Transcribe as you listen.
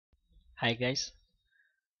Hi guys,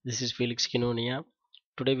 this is Felix Kinonia.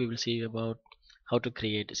 Today we will see about how to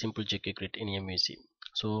create simple jQuery in MVC.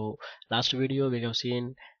 So last video we have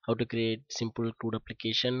seen how to create simple CRUD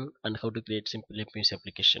application and how to create simple MVC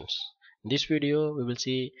applications. In this video we will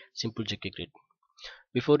see simple jQuery.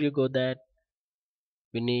 Before you go that,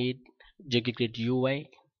 we need jQuery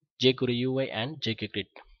UI, jQuery UI and jQuery.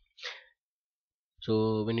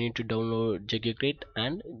 So we need to download jQuery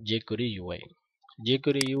and jQuery UI.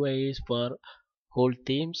 jQuery UI is for whole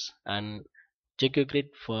themes and jQuery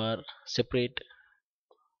for separate.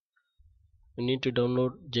 You need to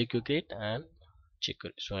download jQuery and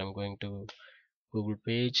jQuery. So I'm going to Google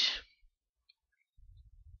page.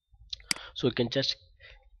 So you can just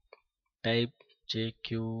type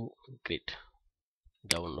jQuery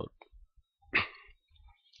download.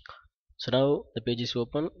 So now the page is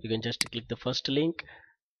open. You can just click the first link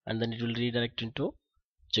and then it will redirect into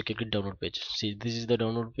jQuery download page. See, this is the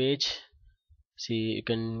download page. See, you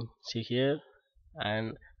can see here,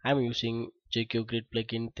 and I'm using jQuery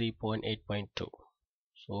plugin 3.8.2.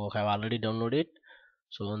 So I have already downloaded.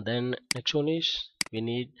 So and then next one is we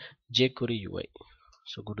need jQuery UI.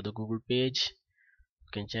 So go to the Google page.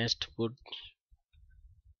 You can just put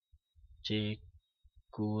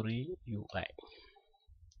jQuery UI.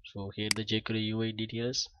 So here the jQuery UI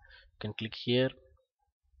details. You can click here.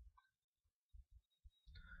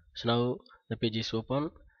 So now the page is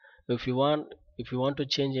open. If you want to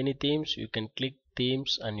change any themes, you can click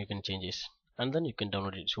themes and you can change it, and then you can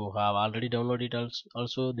download it. So I have already downloaded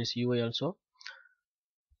also this UI also.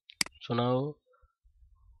 So now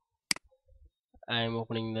I am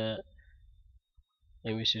opening the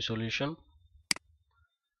MVC solution.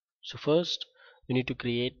 So first we need to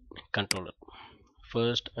create controller.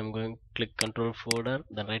 First I'm going to click control folder,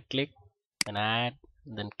 then right click, then add,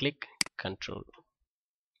 then click control.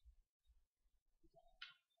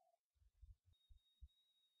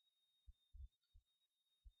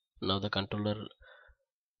 Now the controller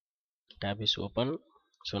tab is open.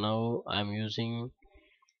 So now I'm using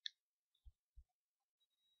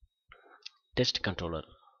test controller.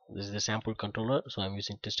 This is the sample controller, so I'm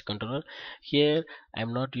using test controller. Here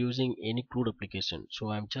I'm not using any CRUD application,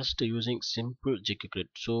 so I'm just using simple jQuery.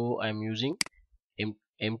 So I'm using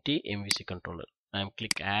empty MVC controller. I'm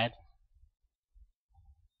click add.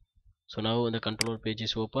 So now the controller page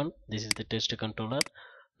is open. This is the test controller.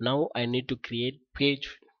 Now I need to create page.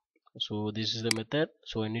 So this is the method.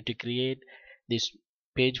 So I need to create this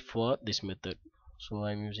page for this method. So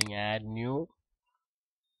I'm using add new.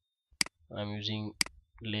 I'm using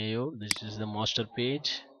layout. This is the master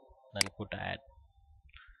page. Then put add.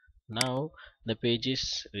 Now the page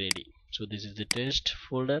is ready. So this is the test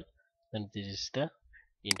folder. Then this is the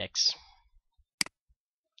index.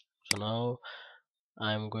 So now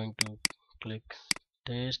I'm going to click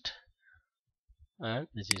test, and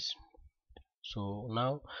this is. So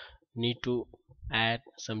now need to add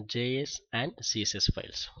some JS and CSS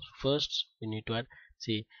files. First we need to add,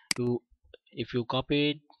 see, you if you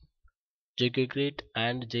copied jQuery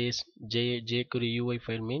and jQuery UI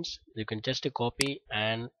file, means you can just copy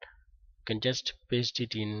and can just paste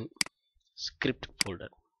it in script folder.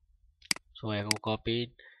 So I have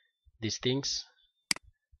copied these things.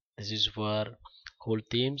 This is for whole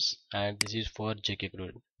themes and this is for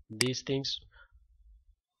jQuery. These things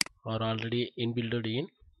are already inbuilt in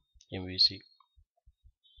MVC.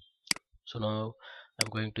 So now I'm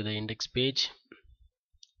going to the index page.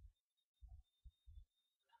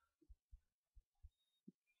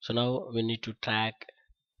 So now we need to track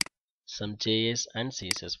some JS and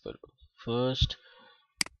CSS file. First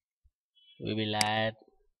we will add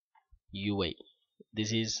UI.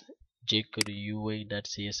 This is jQuery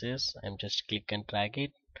UI.css. I'm just click and drag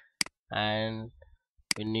it, and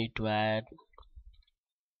we need to add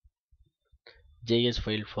JS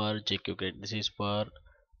file for jQuery. This is for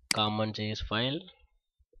common JS file,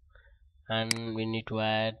 and we need to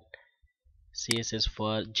add CSS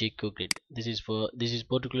for jQuery. This is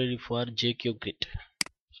particularly for jQuery.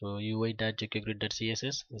 So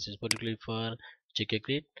UI.jQuery.css. This is particularly for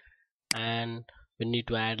jQuery, and we need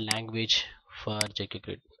to add language for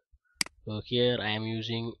jQuery. So here I am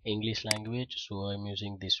using English language, so I'm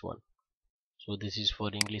using this one. So this is for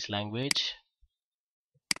English language.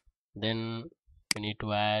 Then we need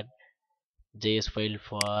to add JS file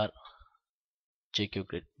for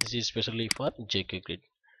jQuery. This is especially for jQuery.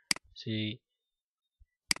 See,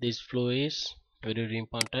 this flow is very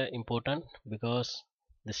important because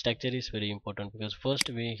the structure is very important, because first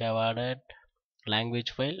we have added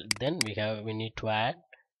language file, then we need to add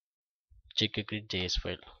jQuery JS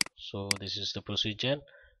file. So this is the procedure.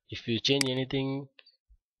 If you change anything,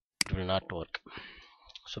 it will not work.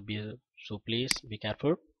 So so please be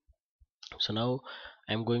careful. So now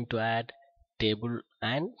I'm going to add table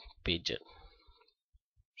and pager.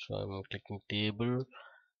 So I'm clicking table,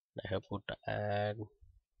 I have put add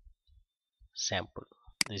sample,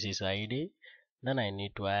 this is id. Then I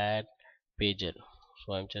need to add pager,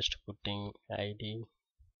 so I'm just putting id.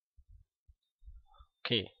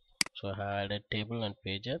 Okay, so I have added table and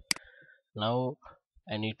pager. Now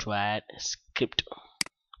I need to add script.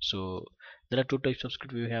 So there are two types of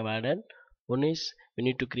script we have added. One is we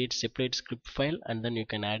need to create separate script file and then you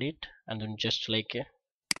can add it and then just like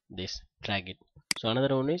this drag it. So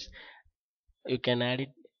another one is you can add it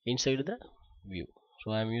inside the view.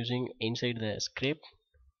 So I'm using inside the script,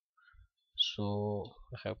 so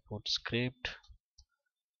I have put script.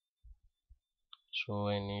 So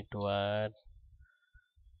I need to add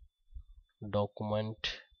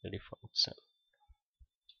document ready function.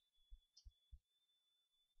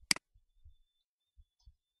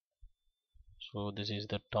 So this is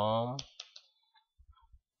the Tom.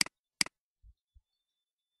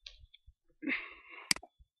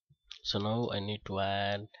 So now I need to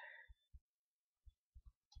add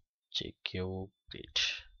jQuery.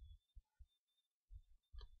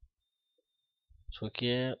 So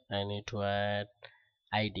here I need to add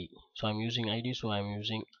id. So I'm using id, so I'm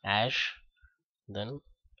using hash then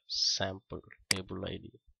sample table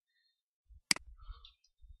id.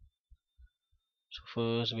 So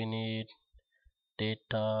first we need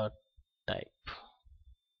data type,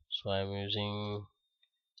 so I'm using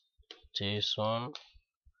JSON.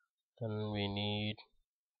 Then we need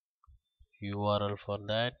URL for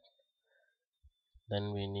that.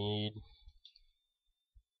 Then we need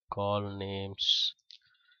call names.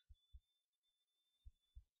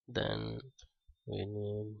 Then we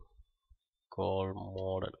need call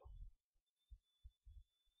model.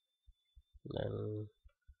 Then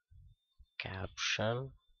caption.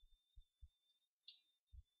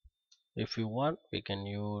 If you want, we can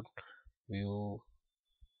use view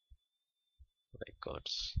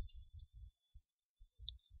records.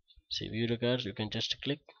 See view records, you can just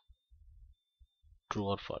click true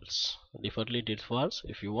or false. Defaultly it is false.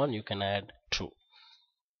 If you want, you can add true.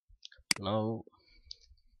 Now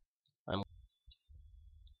I'm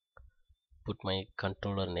put my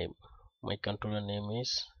controller name. My controller name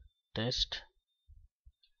is test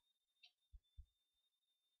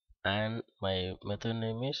and my method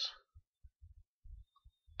name is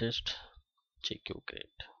test jQuery.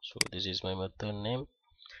 So this is my method name,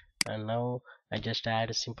 and now I just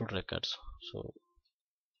add simple records. So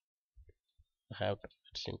I have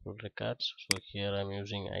simple records. So here I'm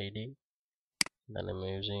using id, then I'm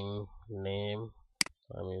using name,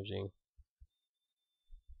 I'm using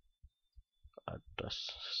address.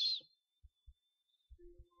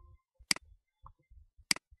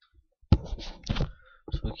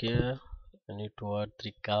 So here I need to add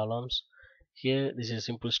 3 columns. Here this is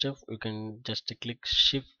simple stuff, you can just click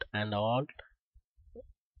shift and alt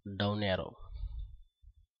down arrow.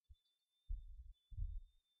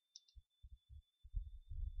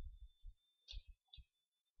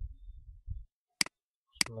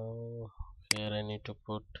 Now here I need to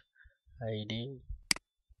put id,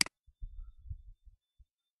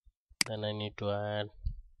 then I need to add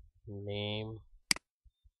name,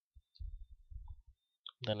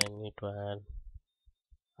 then I need to add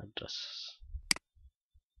address.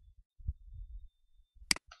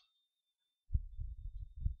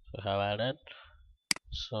 So I have added.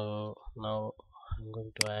 So now I'm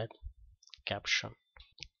going to add caption,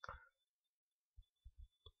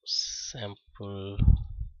 sample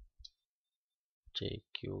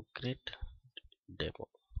jQuery demo.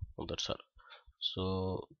 That's all.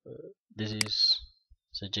 So this is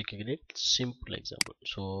the jQuery simple example.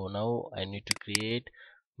 So now I need to create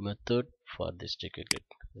method for this jQuery.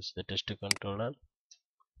 This is the test controller.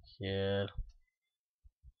 Here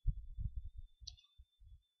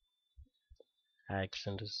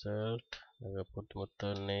action result, I will put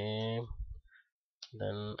method name,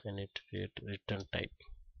 then I need to create return type.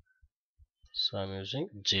 So I'm using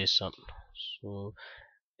JSON. So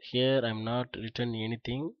here I'm not returning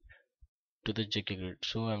anything to the jQuery,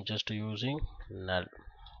 so I'm just using null.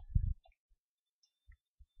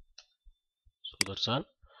 So that's all.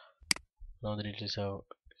 Now the details are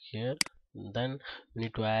here. Then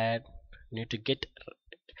we need to get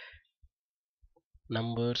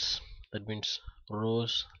numbers, that means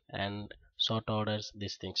rows and sort orders,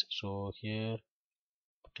 these things. So here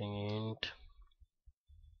putting int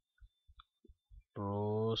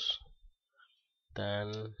rows,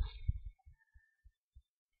 then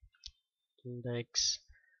index,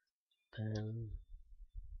 then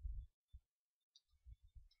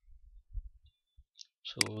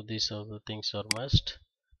So these are the things are must,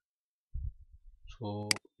 so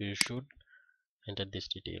you should enter these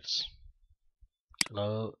details. So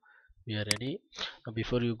now we are ready. Now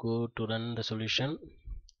before you go to run the solution,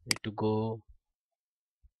 you need to go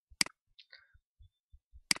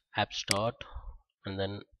app start and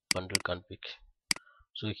then bundle config.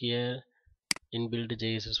 So here inbuilt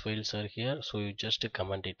JSS files are here, so you just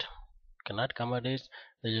command it. Cannot command it,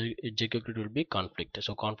 the jQuery will be conflict,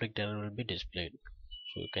 so conflict error will be displayed.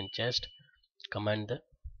 So you can just command the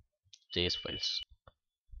JS files.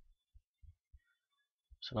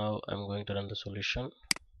 So now I'm going to run the solution.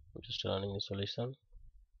 I'm just running the solution.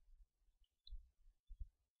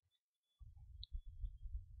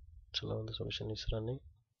 So now the solution is running.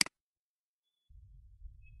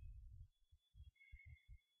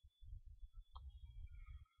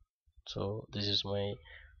 So this is my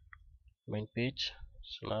main page.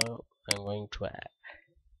 So now I'm going to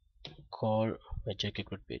call my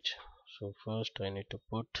jQuery page. So first I need to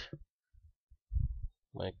put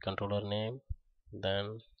my controller name,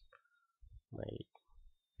 then my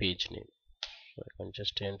page name. So I can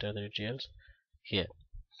just enter the details here.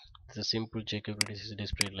 It's a simple jQuery is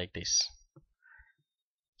displayed like this.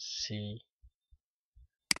 See,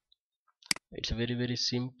 it's a very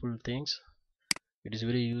simple things. It is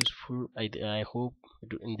very useful. I hope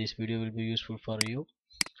in this video will be useful for you.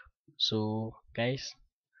 So guys,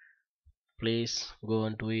 please go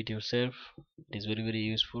and do it yourself. It is very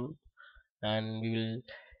useful, and we will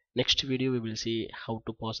next video we will see how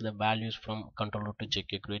to pass the values from controller to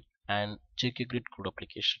jQuery and jQuery code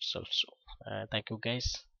applications also. Thank you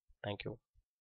guys. Thank you.